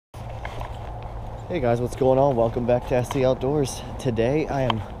Hey guys, what's going on? Welcome back to SC Outdoors. Today I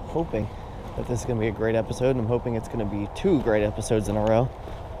am hoping that this is going to be a great episode, and I'm hoping it's going to be 2 great episodes in a row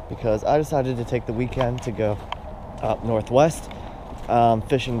because I decided to take the weekend to go up northwest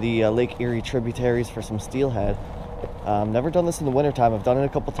fishing the Lake Erie tributaries for some steelhead. Never done this in the wintertime. I've done it a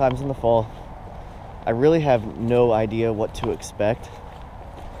couple times in the fall. I really have no idea what to expect.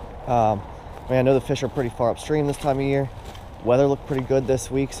 I know the fish are pretty far upstream this time of year. Weather looked pretty good this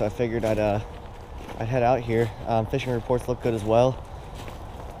week, so I figured I'd head out here. Fishing reports look good as well,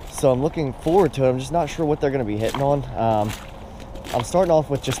 so I'm looking forward to it. I'm just not sure what they're going to be hitting on. I'm starting off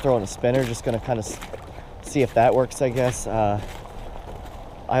with just throwing a spinner, just going to kind of see if that works, I guess. I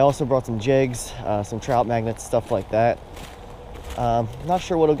also brought some jigs, some trout magnets, stuff like that. Not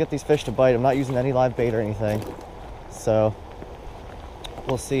sure what'll get these fish to bite. I'm not using any live bait or anything, so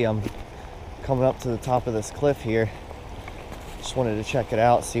we'll see. I'm coming up to the top of this cliff here. Just wanted to check it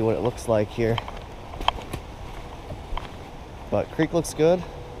out, see what it looks like here. But creek looks good.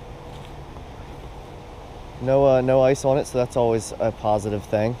 No ice on it, so that's always a positive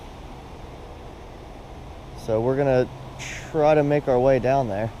thing. So we're gonna try to make our way down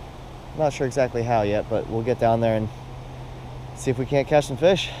there. I'm not sure exactly how yet, but we'll get down there and see if we can't catch some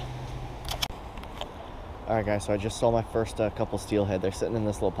fish. Alright guys, so I just saw my first couple steelhead. They're sitting in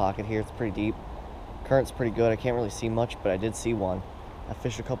this little pocket here. It's pretty deep. Current's pretty good. I can't really see much, but I did see one. I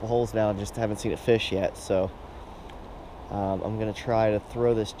fished a couple holes now and just haven't seen it fish yet, so I'm gonna try to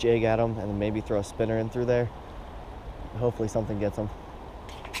throw this jig at them and then maybe throw a spinner in through there. Hopefully something gets them.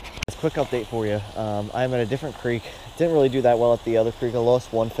 Just a quick update for you. I'm at a different creek. Didn't really do that well at the other creek. I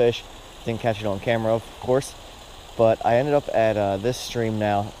lost one fish. Didn't catch it on camera, of course. But I ended up at this stream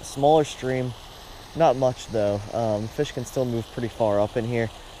now. Smaller stream, not much though. Fish can still move pretty far up in here.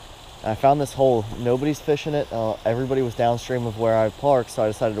 I found this hole. Nobody's fishing it. Everybody was downstream of where I parked, so I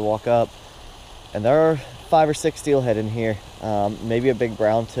decided to walk up. And there are 5 or 6 steelhead in here, maybe a big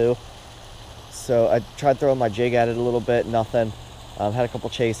brown too. So I tried throwing my jig at it a little bit, nothing. Had a couple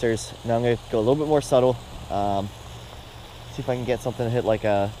chasers. Now I'm gonna go a little bit more subtle. See if I can get something to hit like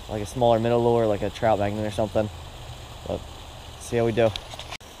a smaller minnow lure, like a trout magnet or something. But see how we do.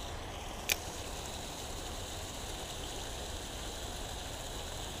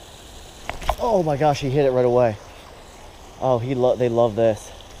 Oh my gosh, he hit it right away. Oh, they love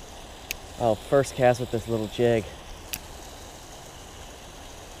this. Oh, first cast with this little jig.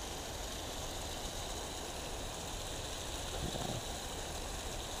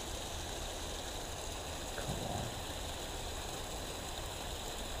 Come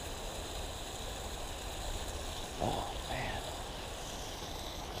on. Oh, man.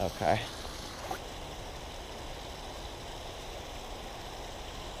 Okay.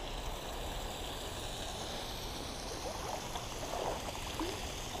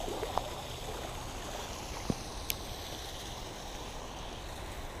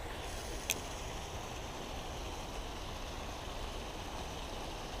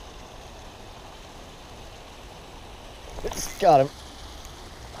 Got him.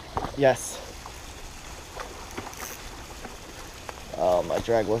 Yes. Oh, my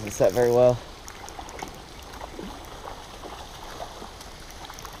drag wasn't set very well.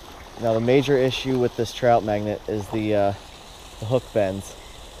 Now the major issue with this trout magnet is the hook bends.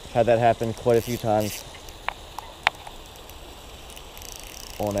 I've had that happen quite a few times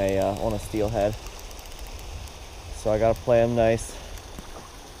on a steelhead. So I gotta play them nice.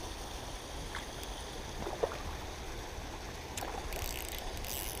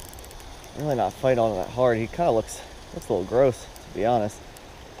 Really not fight on that hard. He kind of looks a little gross, to be honest.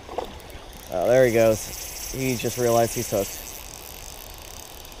 Oh, there he goes. He just realized he's hooked.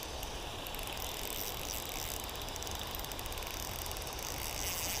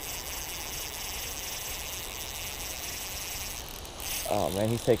 Oh man,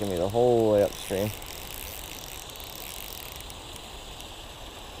 he's taking me the whole way upstream.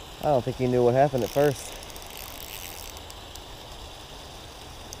 I don't think he knew what happened at first.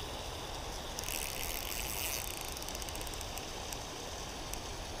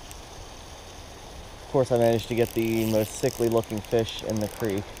 Of course, I managed to get the most sickly looking fish in the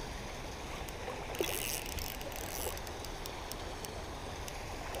creek.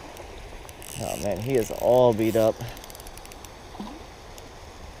 Oh man, he is all beat up.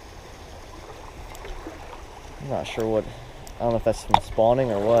 I'm not sure what, I don't know if that's from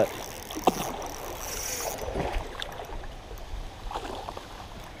spawning or what.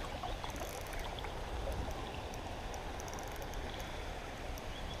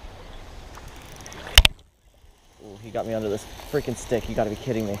 Ooh, he got me under this freaking stick. You gotta be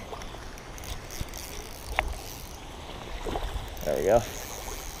kidding me. There we go.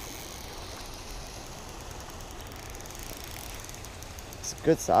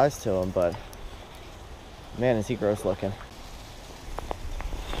 good size to him, but man, is he gross looking.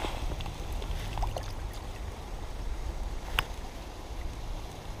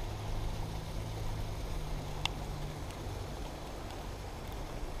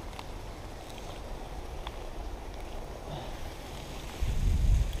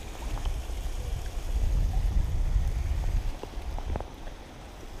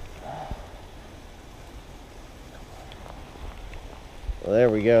 Well,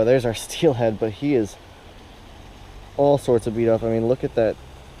 there we go. There's our steelhead, but he is all sorts of beat up. I mean, look at that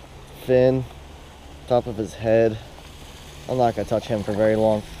fin, top of his head. I'm not gonna touch him for very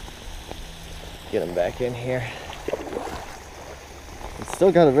long. Get him back in here. He's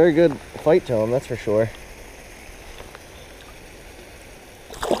still got a very good fight to him, that's for sure.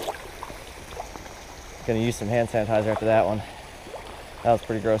 Gonna use some hand sanitizer after that one. That was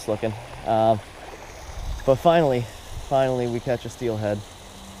pretty gross looking. But finally we catch a steelhead.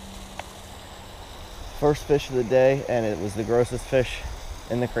 First fish of the day, and it was the grossest fish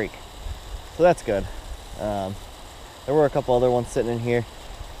in the creek. So that's good. There were a couple other ones sitting in here.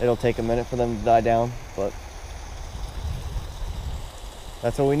 It'll take a minute for them to die down, but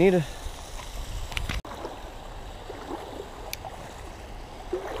that's what we needed.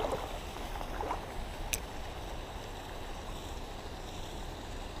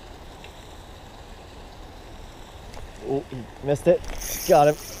 Oh, he missed it. Got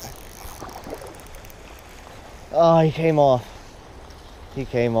him. Oh, he came off. He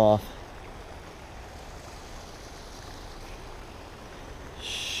came off.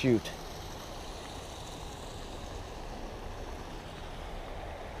 Shoot.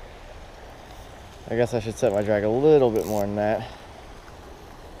 I guess I should set my drag a little bit more than that.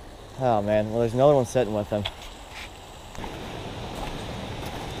 Oh man, well there's another one sitting with him.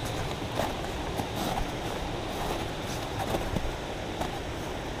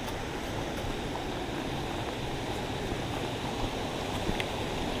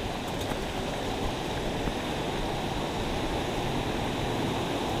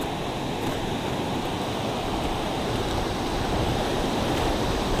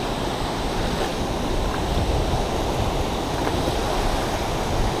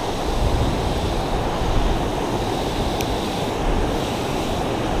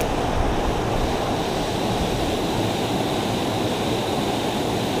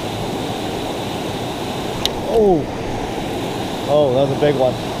 Oh, that was a big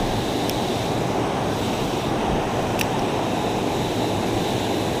one.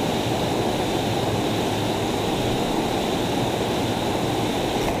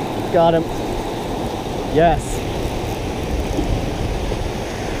 Got him. Yes.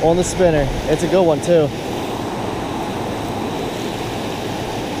 On the spinner. It's a good one too.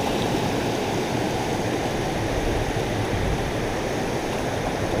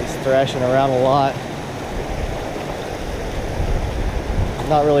 He's thrashing around a lot.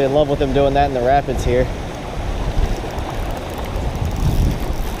 Not really in love with him doing that in the rapids here.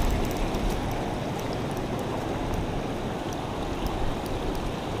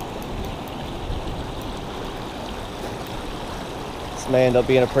 This may end up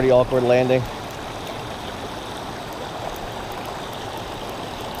being a pretty awkward landing.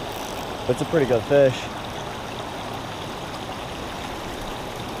 But it's a pretty good fish.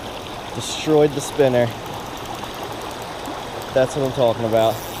 Destroyed the spinner. That's what I'm talking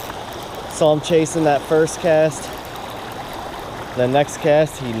about. Saw him chasing that first cast. The next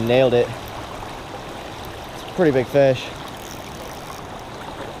cast, he nailed it. It's a pretty big fish.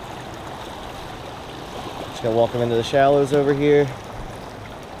 Just gonna walk him into the shallows over here.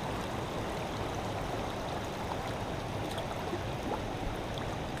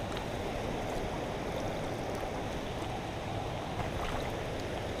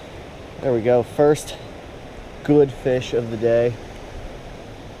 There we go, first good fish of the day.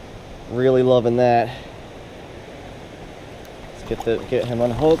 Really loving that. Let's get him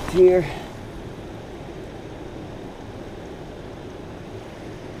unhooked here.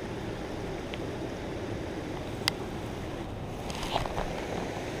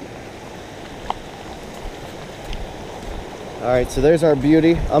 All right, so there's our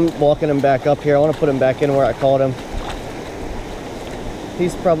beauty. I'm walking him back up here. I want to put him back in where I caught him.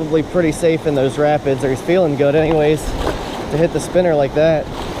 He's probably pretty safe in those rapids, or he's feeling good anyways, to hit the spinner like that.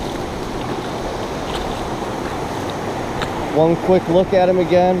 One quick look at him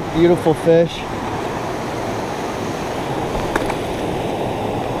again. Beautiful fish.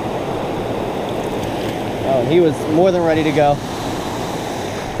 Oh, and he was more than ready to go.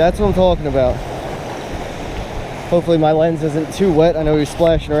 That's what I'm talking about. Hopefully my lens isn't too wet. I know he was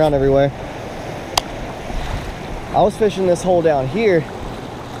splashing around everywhere. I was fishing this hole down here,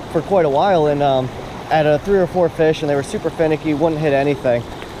 for quite a while, and at 3 or 4 fish, and they were super finicky, wouldn't hit anything.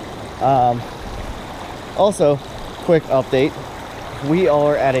 Also, quick update, we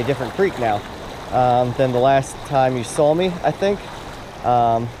are at a different creek now than the last time you saw me, I think.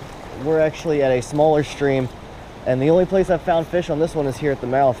 We're actually at a smaller stream, and the only place I've found fish on this one is here at the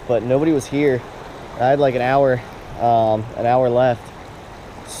mouth, but nobody was here. I had like an hour left,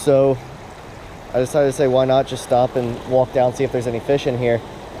 so I decided to say, why not just stop and walk down, see if there's any fish in here.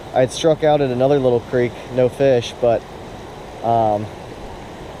 I had struck out at another little creek, no fish, but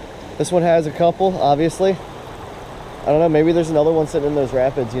this one has a couple, obviously. I don't know, maybe there's another one sitting in those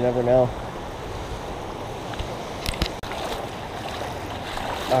rapids, you never know.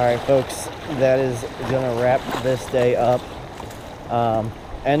 Alright folks, that is gonna wrap this day up.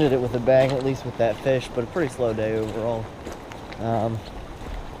 Ended it with a bang, at least with that fish, but a pretty slow day overall.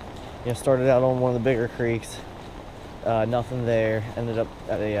 Started out on one of the bigger creeks, nothing there. Ended up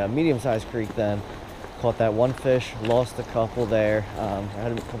at a medium-sized creek then. Caught that one fish, lost a couple there. I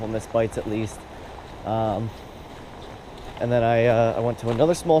had a couple missed bites at least. And then I went to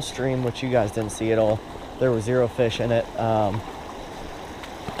another small stream, which you guys didn't see at all. There were 0 fish in it.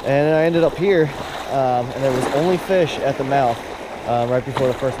 And I ended up here, and there was only fish at the mouth right before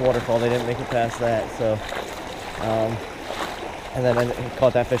the first waterfall. They didn't make it past that, so and then I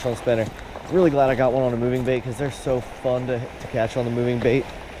caught that fish on the spinner. Really glad I got one on a moving bait, because they're so fun to catch on the moving bait.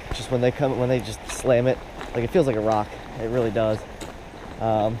 Just when they just slam it, like, it feels like a rock. It really does.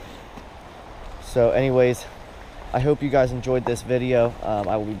 So anyways, I hope you guys enjoyed this video.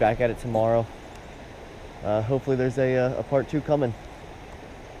 I will be back at it tomorrow. Hopefully there's a part 2 coming.